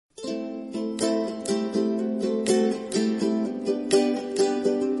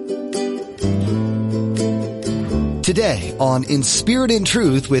Today on In Spirit and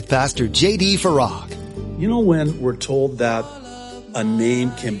Truth with Pastor J.D. Farag. You know when we're told that a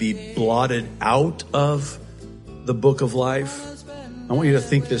name can be blotted out of the book of life? I want you to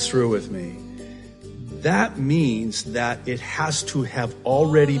think this through with me. That means that it has to have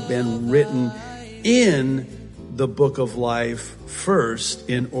already been written in the book of life first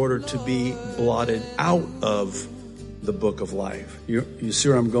in order to be blotted out of the book of life. You see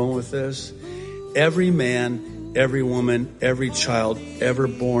where I'm going with this? Every man, every woman, every child ever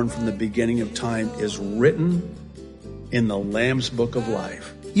born from the beginning of time is written in the Lamb's book of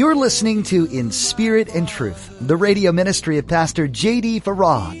life. You're listening to In Spirit and Truth, the radio ministry of Pastor J.D.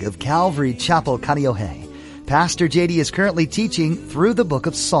 Farag of Calvary Chapel, Kaneohe. Pastor J.D. is currently teaching through the book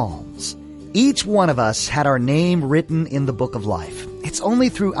of Psalms. Each one of us had our name written in the book of life. It's only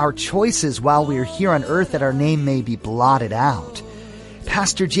through our choices while we are here on earth that our name may be blotted out.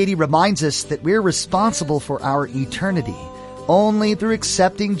 Pastor J.D. reminds us that we're responsible for our eternity. Only through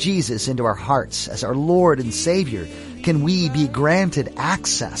accepting Jesus into our hearts as our Lord and Savior can we be granted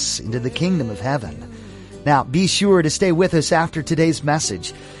access into the kingdom of heaven. Now, be sure to stay with us after today's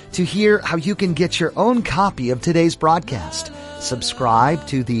message to hear how you can get your own copy of today's broadcast. Subscribe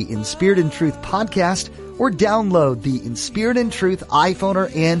to the In Spirit and Truth podcast or download the In Spirit and Truth iPhone or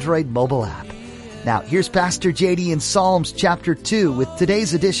Android mobile app. Now, here's Pastor J.D. in Psalms chapter 2 with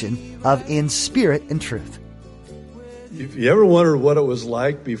today's edition of In Spirit and Truth. If you ever wondered what it was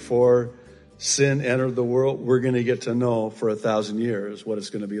like before sin entered the world, we're going to get to know for 1,000 years what it's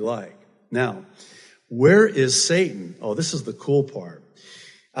going to be like. Now, where is Satan? Oh, this is the cool part.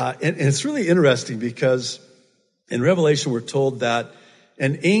 And it's really interesting because in Revelation we're told that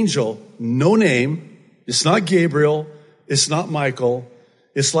an angel, no name, it's not Gabriel, it's not Michael,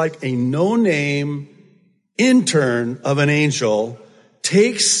 it's like a no-name intern of an angel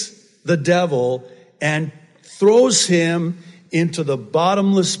takes the devil and throws him into the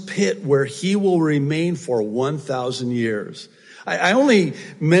bottomless pit where he will remain for 1,000 years. I only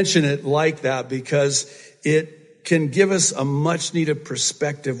mention it like that because it can give us a much needed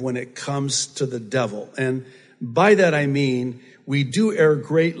perspective when it comes to the devil. And by that I mean we do err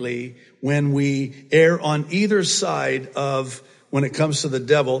greatly when we err on either side of, when it comes to the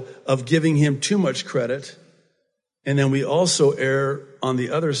devil, of giving him too much credit. And then we also err on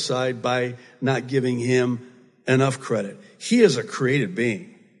the other side by not giving him enough credit. He is a created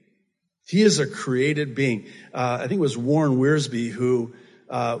being. He is a created being. I think it was Warren Wiersbe who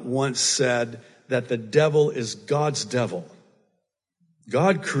once said that the devil is God's devil.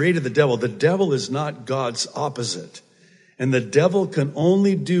 God created the devil. The devil is not God's opposite. And the devil can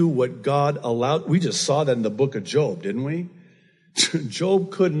only do what God allowed. We just saw that in the book of Job, didn't we?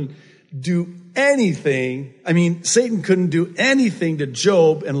 Job couldn't do anything. I mean, Satan couldn't do anything to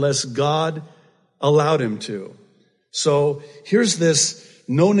Job unless God allowed him to. So here's this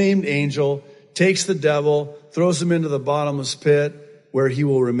no-named angel, takes the devil, throws him into the bottomless pit where he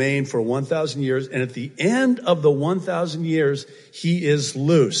will remain for 1,000 years. And at the end of the 1,000 years, he is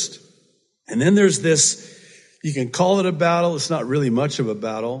loosed. And then there's this, you can call it a battle. It's not really much of a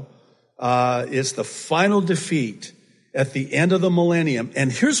battle. It's the final defeat at the end of the millennium.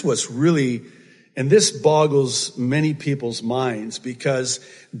 And here's what's really, and this boggles many people's minds, because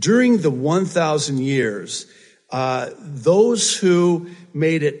during the 1,000 years, those who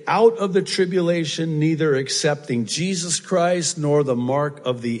made it out of the tribulation, neither accepting Jesus Christ nor the mark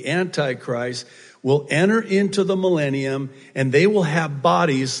of the Antichrist, will enter into the millennium, and they will have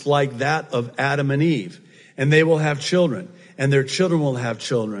bodies like that of Adam and Eve. And they will have children, and their children will have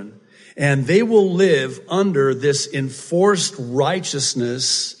children. And they will live under this enforced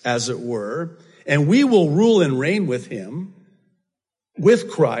righteousness, as it were, and we will rule and reign with him,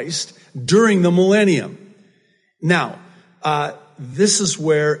 with Christ, during the millennium. Now, this is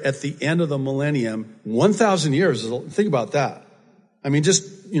where at the end of the millennium, 1,000 years, think about that. I mean, just,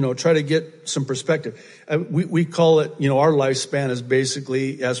 try to get some perspective. We call it, our lifespan is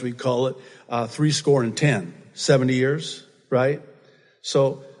basically, as we call it, 70 years, right?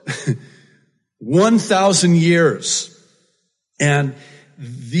 So, 1,000 years. And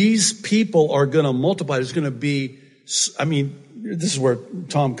these people are going to multiply. There's going to be, this is where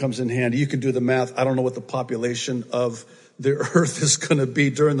Tom comes in handy. You can do the math. I don't know what the population of the earth is going to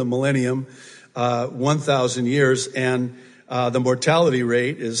be during the millennium, 1,000 years. And the mortality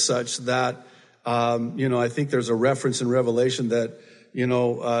rate is such that, I think there's a reference in Revelation that,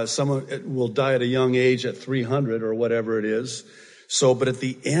 someone will die at a young age at 300 or whatever it is. So, but at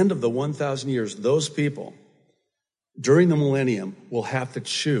the end of the 1,000 years, those people during the millennium will have to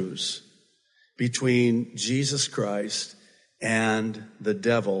choose between Jesus Christ and the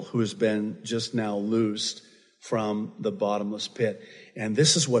devil, who has been just now loosed from the bottomless pit. And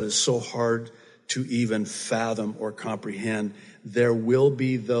this is what is so hard to even fathom or comprehend. There will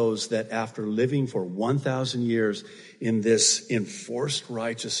be those that after living for 1,000 years in this enforced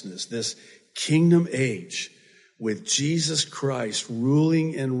righteousness, this kingdom age with Jesus Christ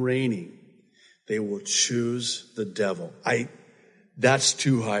ruling and reigning, they will choose the devil. That's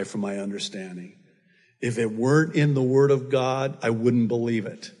too high for my understanding. If it weren't in the Word of God, I wouldn't believe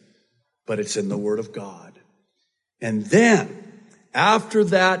it. But it's in the Word of God. And then, after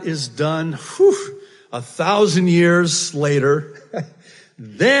that is done, 1,000 years later,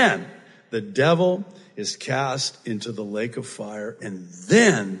 then the devil is cast into the lake of fire, and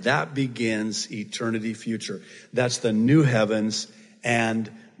then that begins eternity future. That's the new heavens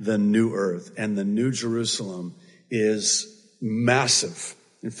and the new earth. And the new Jerusalem is massive.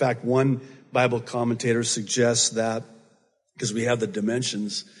 In fact, one Bible commentator suggests that, because we have the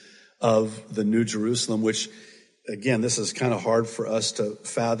dimensions of the new Jerusalem, which, again, this is kind of hard for us to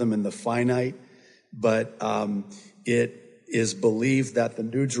fathom in the finite, but it is believed that the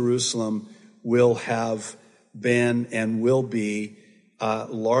new Jerusalem will have been and will be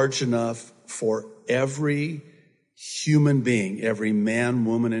large enough for every human being, every man,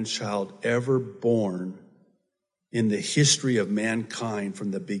 woman, and child ever born in the history of mankind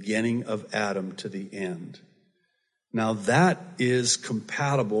from the beginning of Adam to the end. Now that is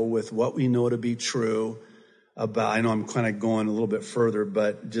compatible with what we know to be true about, I know I'm kind of going a little bit further,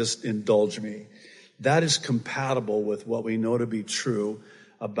 but just indulge me. That is compatible with what we know to be true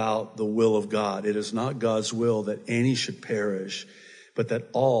about the will of God. It is not God's will that any should perish, but that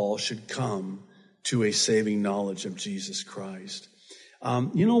all should come to a saving knowledge of Jesus Christ.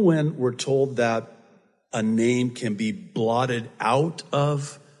 When we're told that a name can be blotted out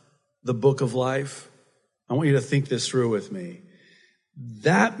of the book of life, I want you to think this through with me.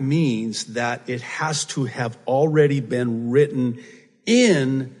 That means that it has to have already been written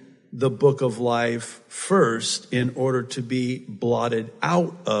in the book of life first in order to be blotted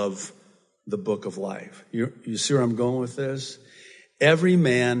out of the book of life. You see where I'm going with this? Every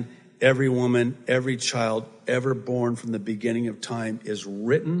man, every woman, every child ever born from the beginning of time is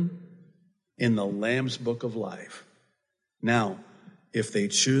written in the Lamb's book of life. Now, if they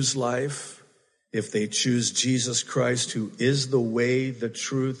choose life, if they choose Jesus Christ, who is the way, the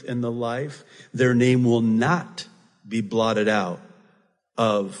truth, and the life, their name will not be blotted out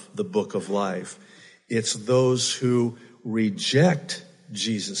of the book of life. It's those who reject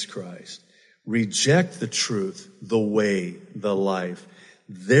Jesus Christ, reject the truth, the way, the life.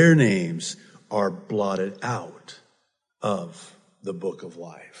 Their names are blotted out of the book of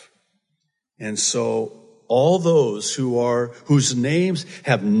life. And so all those whose names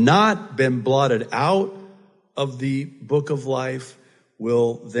have not been blotted out of the book of life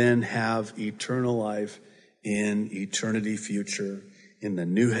will then have eternal life in eternity future, in the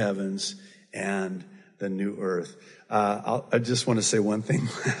new heavens and the new earth. I just want to say one thing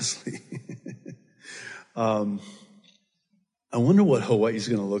lastly. I wonder what Hawaii's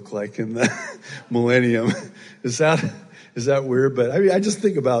going to look like in the millennium. Is that weird? But I just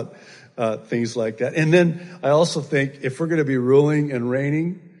think about things like that. And then I also think if we're going to be ruling and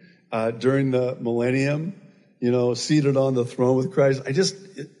reigning during the millennium, seated on the throne with Christ,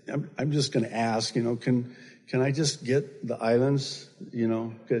 I'm just going to ask, can I just get the islands?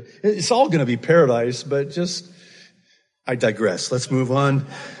 It's all going to be paradise, but I digress. Let's move on.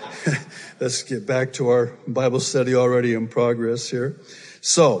 Let's get back to our Bible study already in progress here.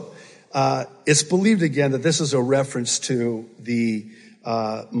 So, it's believed again that this is a reference to the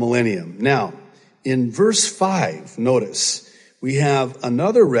millennium. Now, in verse 5, notice, we have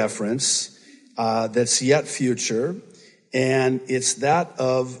another reference that's yet future, and it's that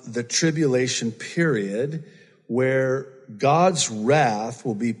of the tribulation period where God's wrath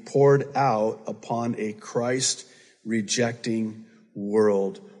will be poured out upon a Christ-rejecting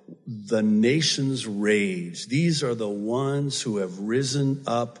world. The nations rage. These are the ones who have risen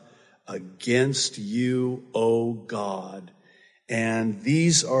up against you, O God. And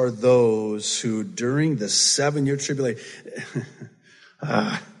these are those who during the 7-year tribulation,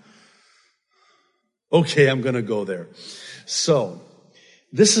 okay, I'm going to go there. So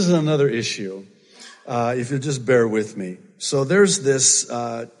this is another issue. If you'll just bear with me. So there's this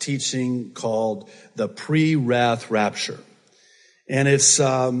teaching called the pre-wrath rapture. And it's,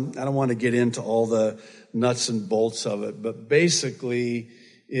 I don't want to get into all the nuts and bolts of it, but basically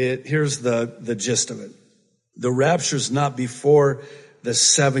here's the gist of it. The rapture's not before the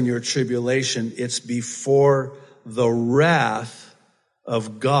 7-year tribulation. It's before the wrath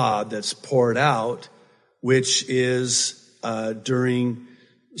of God that's poured out, which is during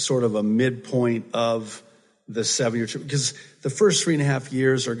sort of a midpoint of the 7-year trip, because the first 3.5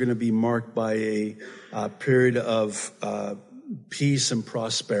 years are going to be marked by a period of peace and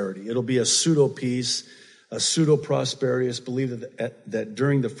prosperity. It'll be a pseudo-peace, a pseudo-prosperity. It's believed that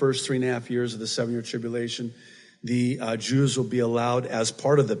during the first 3.5 years of the 7-year tribulation, the Jews will be allowed, as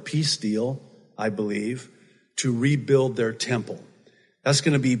part of the peace deal, I believe, to rebuild their temple. That's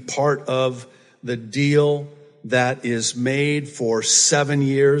going to be part of the deal that is made for 7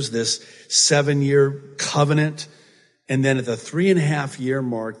 years, this 7-year covenant. And then at the 3.5 year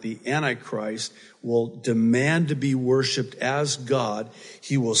mark, the Antichrist will demand to be worshiped as God.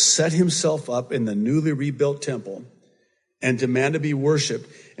 He will set himself up in the newly rebuilt temple and demand to be worshiped.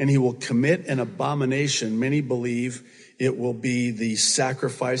 And he will commit an abomination. Many believe it will be the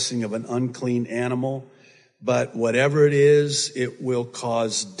sacrificing of an unclean animal. But whatever it is, it will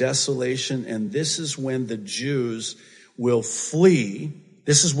cause desolation. And this is when the Jews will flee.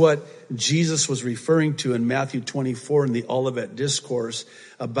 This is what Jesus was referring to in Matthew 24 in the Olivet Discourse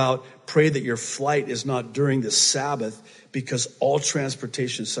about pray that your flight is not during the Sabbath, because all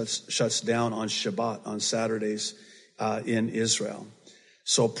transportation shuts down on Shabbat, on Saturdays in Israel.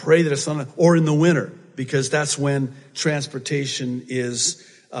 So pray that it's not, or in the winter, because that's when transportation is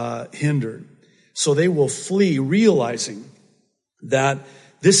hindered. So they will flee, realizing that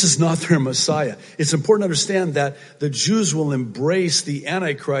this is not their Messiah. It's important to understand that the Jews will embrace the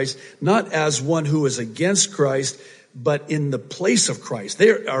Antichrist not as one who is against Christ, but in the place of Christ.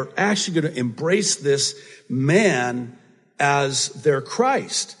 They are actually going to embrace this man as their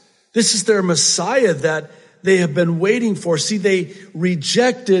Christ. This is their Messiah that they have been waiting for. See, they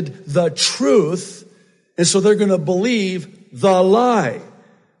rejected the truth, and so they're going to believe the lie.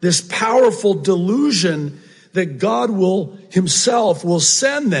 This powerful delusion that God himself will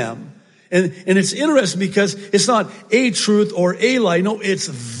send them. And it's interesting because it's not a truth or a lie. No,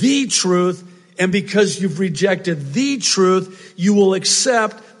 it's the truth. And because you've rejected the truth, you will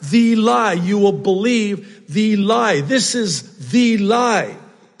accept the lie. You will believe the lie. This is the lie,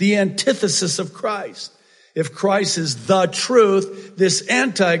 the antithesis of Christ. If Christ is the truth, this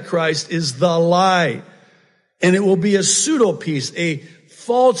Antichrist is the lie. And it will be a pseudo-peace, a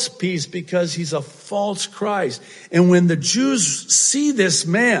false peace, because he's a false Christ. And when the Jews see this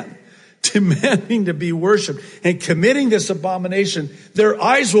man demanding to be worshiped and committing this abomination, their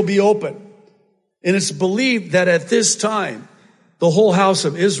eyes will be open. And it's believed that at this time, the whole house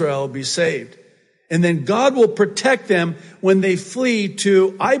of Israel will be saved. And then God will protect them when they flee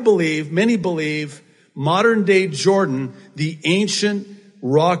to, I believe, many believe, modern day Jordan, the ancient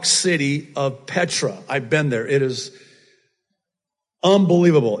rock city of Petra. I've been there. It is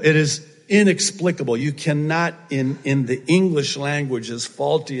unbelievable. It is inexplicable. You cannot, in the English language, as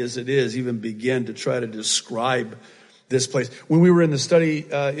faulty as it is, even begin to try to describe this place. When we were in the study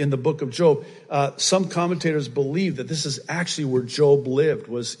in the book of Job, some commentators believe that this is actually where Job lived,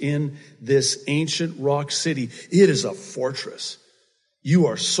 was in this ancient rock city. It is a fortress. You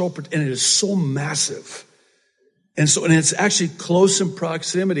are and it is so massive. And it's actually close in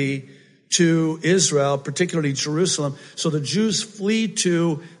proximity to Israel, particularly Jerusalem. So the Jews flee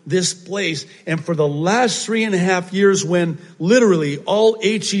to this place. And for the last 3.5 years, when literally all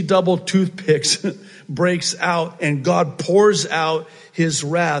HE double toothpicks breaks out and God pours out his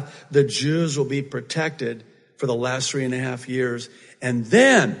wrath, the Jews will be protected for the last 3.5 years. And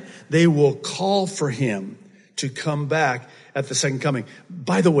then they will call for him to come back at the second coming.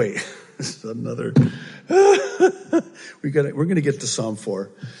 By the way, this is another, we're going to get to Psalm 4.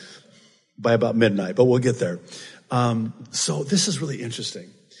 By about midnight, but we'll get there. So this is really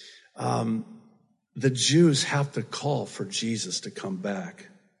interesting. The Jews have to call for Jesus to come back.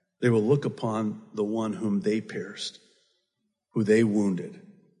 They will look upon the one whom they pierced, who they wounded.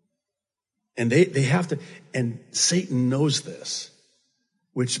 And they have to, and Satan knows this,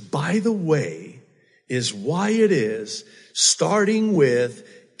 which, by the way, is why it is, starting with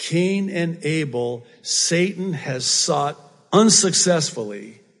Cain and Abel, Satan has sought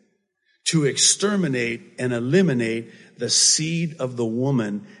unsuccessfully to exterminate and eliminate the seed of the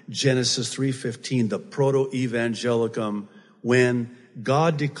woman, Genesis 3:15, the proto-evangelicum, when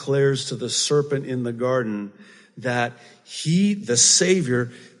God declares to the serpent in the garden that he, the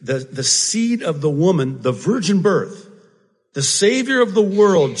Savior, the seed of the woman, the virgin birth, the Savior of the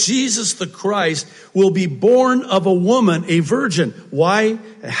world, Jesus the Christ, will be born of a woman, a virgin. Why?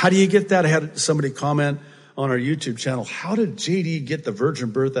 How do you get that? I had somebody comment on our YouTube channel, how did JD get the virgin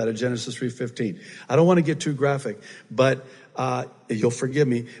birth out of Genesis 3:15? I don't want to get too graphic, but you'll forgive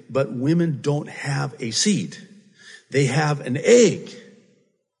me, but women don't have a seed. They have an egg.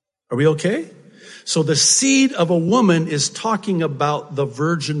 Are we okay? So the seed of a woman is talking about the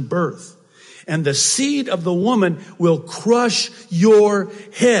virgin birth. and the seed of the woman will crush your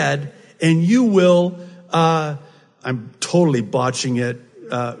head, and you will, I'm totally botching it,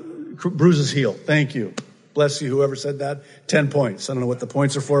 bruise his heel. Thank you. Bless you, whoever said that. 10 points. I don't know what the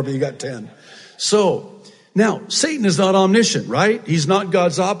points are for, but you got 10. So, now, Satan is not omniscient, right? He's not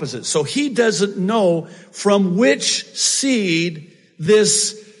God's opposite. So he doesn't know from which seed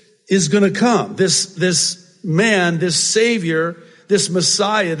this is going to come. This man, this Savior, this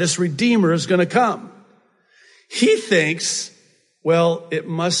Messiah, this Redeemer is going to come. He thinks, well, it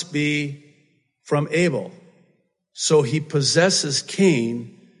must be from Abel. So he possesses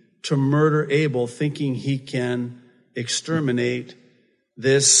Cain to murder Abel, thinking he can exterminate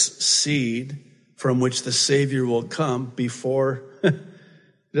this seed from which the Savior will come before it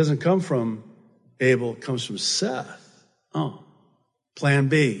doesn't come from Abel, it comes from Seth. Oh, plan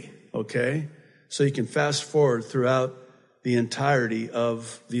B, okay? So you can fast forward throughout the entirety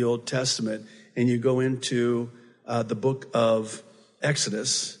of the Old Testament, and you go into the book of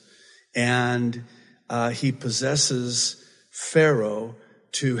Exodus, and he possesses Pharaoh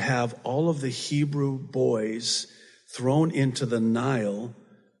to have all of the Hebrew boys thrown into the Nile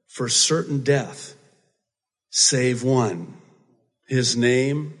for certain death, save one. His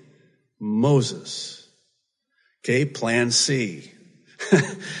name, Moses. Okay, plan C.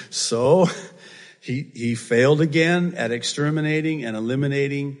 So he failed again at exterminating and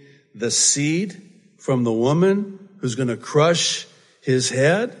eliminating the seed from the woman who's going to crush his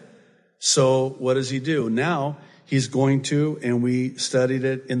head. So what does he do? Now he's going to, and we studied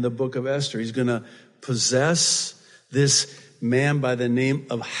it in the book of Esther, he's going to possess this man by the name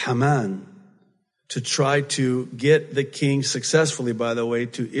of Haman to try to get the king successfully, by the way,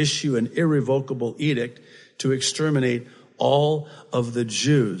 to issue an irrevocable edict to exterminate all of the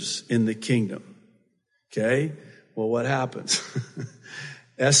Jews in the kingdom. Okay? Well, what happens?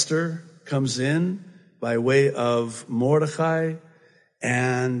 Esther comes in by way of Mordecai,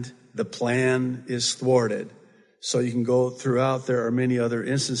 and the plan is thwarted. So you can go throughout. There are many other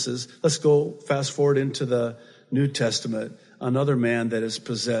instances. Let's go fast forward into the New Testament. Another man that is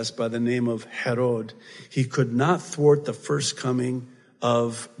possessed by the name of Herod. He could not thwart the first coming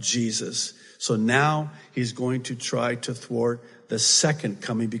of Jesus. So now he's going to try to thwart the second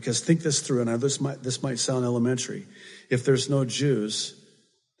coming, because think this through, and this might sound elementary. If there's no Jews,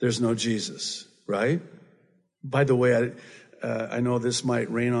 there's no Jesus, right? By the way, I know this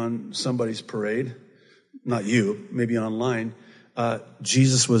might rain on somebody's parade. Not you, maybe online.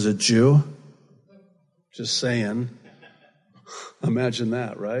 Jesus was a Jew. Just saying. Imagine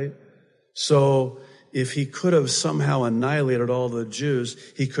that, right? So if he could have somehow annihilated all the Jews,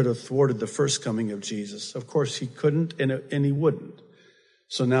 he could have thwarted the first coming of Jesus. Of course, he couldn't, and he wouldn't.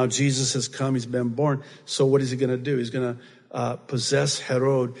 So now Jesus has come, he's been born. So what is he going to do? He's going to possess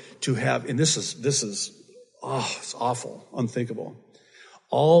Herod to have, and this is it's awful, unthinkable.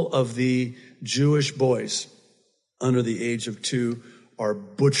 All of the Jewish boys under the age of 2 are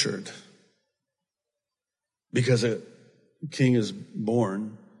butchered because a king is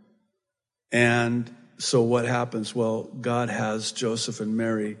born. And so what happens? Well, God has Joseph and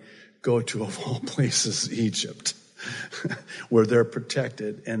Mary go to, of all places, Egypt, where they're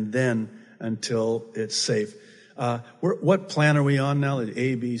protected, and then until it's safe. What plan are we on now?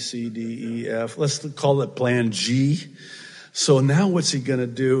 A, B, C, D, E, F. Let's call it plan G. So now what's he going to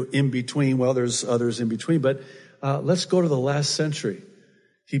do in between? Well, there's others in between, but let's go to the last century.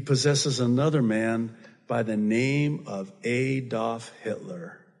 He possesses another man by the name of Adolf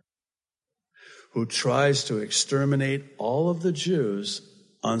Hitler, who tries to exterminate all of the Jews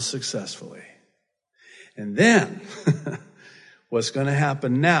unsuccessfully. And then what's going to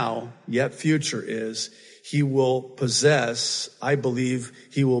happen now, yet future, is he will possess, I believe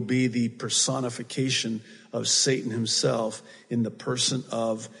he will be the personification of Satan himself in the person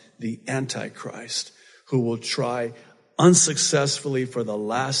of the Antichrist, who will try unsuccessfully for the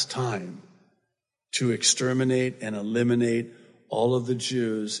last time to exterminate and eliminate all of the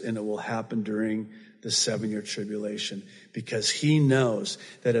Jews, and it will happen during the 7-year tribulation, because he knows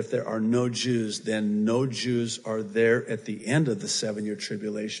that if there are no Jews, then no Jews are there at the end of the 7-year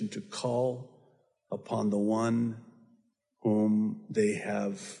tribulation to call upon the one whom they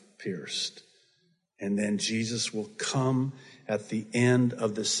have pierced. And then Jesus will come at the end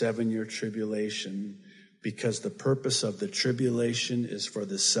of the 7-year tribulation, because the purpose of the tribulation is for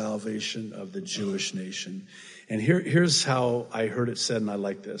the salvation of the Jewish nation. And here's how I heard it said, and I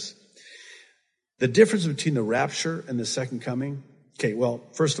like this. The difference between the rapture and the second coming. Okay, well,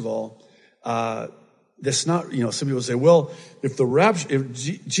 first of all, that's not, some people say, well, if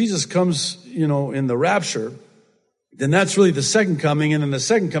Jesus comes, in the rapture, then that's really the second coming, and then the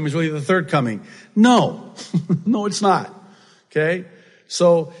second coming is really the third coming. No, no, it's not. Okay?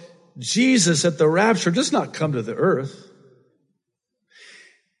 So Jesus at the rapture does not come to the earth.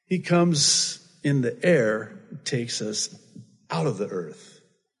 He comes in the air, takes us out of the earth.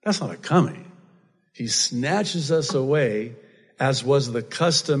 That's not a coming. He snatches us away, as was the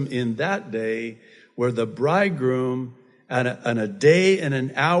custom in that day, where the bridegroom, on a day and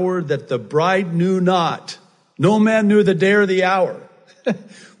an hour that the bride knew not, no man knew the day or the hour,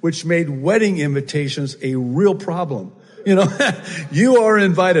 which made wedding invitations a real problem. You know, you are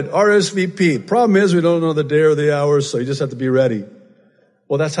invited, RSVP. Problem is, we don't know the day or the hour, so you just have to be ready.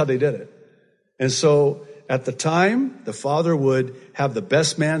 Well, that's how they did it. And so at the time, the father would have the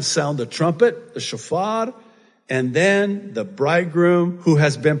best man sound the trumpet, the shofar, and then the bridegroom, who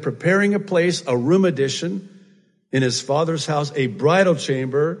has been preparing a place, a room addition in his father's house, a bridal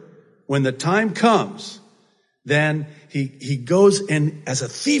chamber, when the time comes, then he goes and as a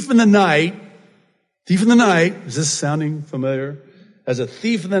thief in the night, is this sounding familiar? As a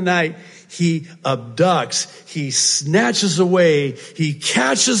thief in the night, he abducts, he snatches away, he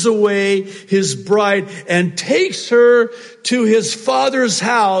catches away his bride and takes her to his father's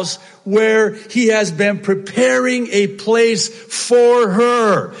house where he has been preparing a place for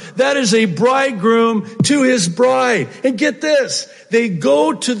her. That is a bridegroom to his bride. And get this, they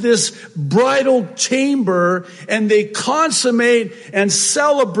go to this bridal chamber and they consummate and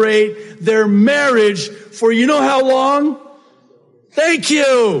celebrate their marriage for you know how long? Thank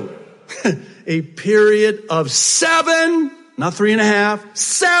you. A period of 7, not 3.5,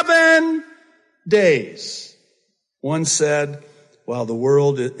 7 days. One said, wow, the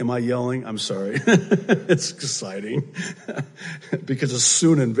world, am I yelling? I'm sorry. It's exciting because it's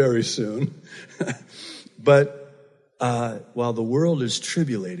soon and very soon. But while the world is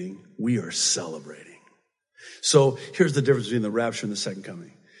tribulating, we are celebrating. So here's the difference between the rapture and the second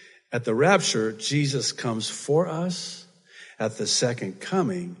coming. At the rapture, Jesus comes for us. At the second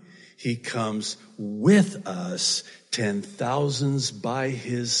coming, he comes with us, 10,000s by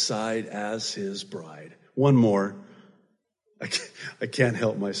his side as his bride. One more. I can't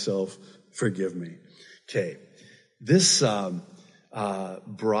help myself. Forgive me. Okay. This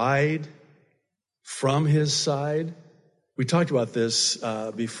bride from his side, we talked about this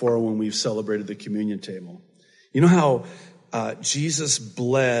before when we've celebrated the communion table. You know how Jesus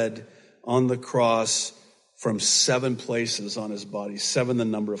bled on the cross from 7 places on his body, 7 the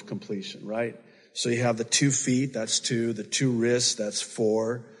number of completion, right? So you have the 2 feet, that's 2, the 2 wrists, that's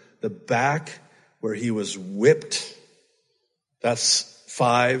 4, the back where he was whipped, that's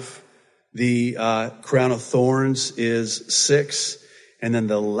 5, the crown of thorns is 6, and then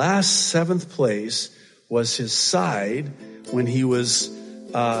the last 7th place was his side when he was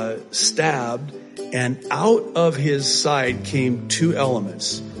stabbed, and out of his side came 2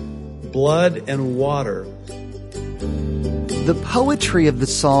 elements, blood and water. The poetry of the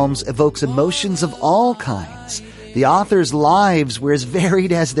Psalms evokes emotions of all kinds. The authors' lives were as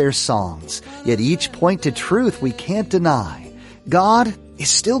varied as their songs, yet each point to truth we can't deny. God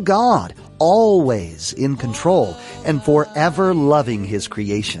is still God, always in control and forever loving his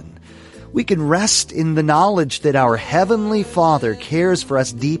creation. We can rest in the knowledge that our Heavenly Father cares for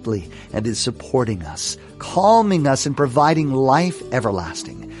us deeply and is supporting us, calming us, and providing life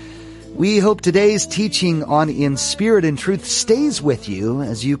everlasting. We hope today's teaching on In Spirit and Truth stays with you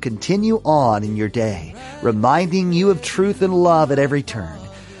as you continue on in your day, reminding you of truth and love at every turn.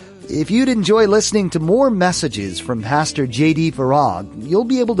 If you'd enjoy listening to more messages from Pastor J.D. Farag, you'll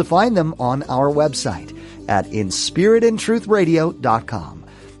be able to find them on our website at inspiritandtruthradio.com.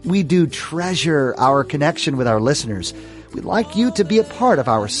 We do treasure our connection with our listeners. We'd like you to be a part of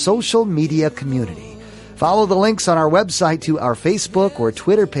our social media community. Follow the links on our website to our Facebook or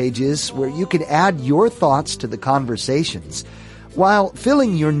Twitter pages where you can add your thoughts to the conversations while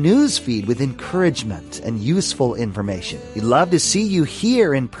filling your news feed with encouragement and useful information. We'd love to see you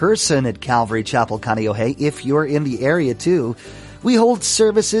here in person at Calvary Chapel, Kaneohe, if you're in the area too. We hold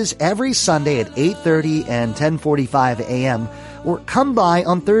services every Sunday at 8:30 and 10:45 a.m. or come by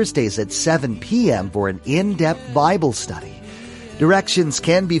on Thursdays at 7 p.m. for an in-depth Bible study. Directions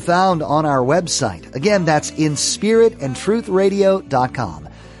can be found on our website. Again, that's inspiritandtruthradio.com.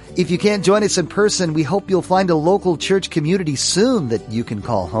 If you can't join us in person, we hope you'll find a local church community soon that you can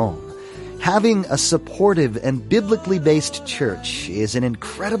call home. Having a supportive and biblically based church is an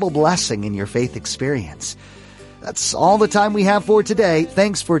incredible blessing in your faith experience. That's all the time we have for today.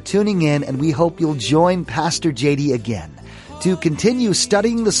 Thanks for tuning in, and we hope you'll join Pastor JD again to continue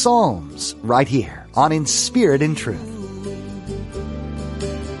studying the Psalms right here on In Spirit and Truth.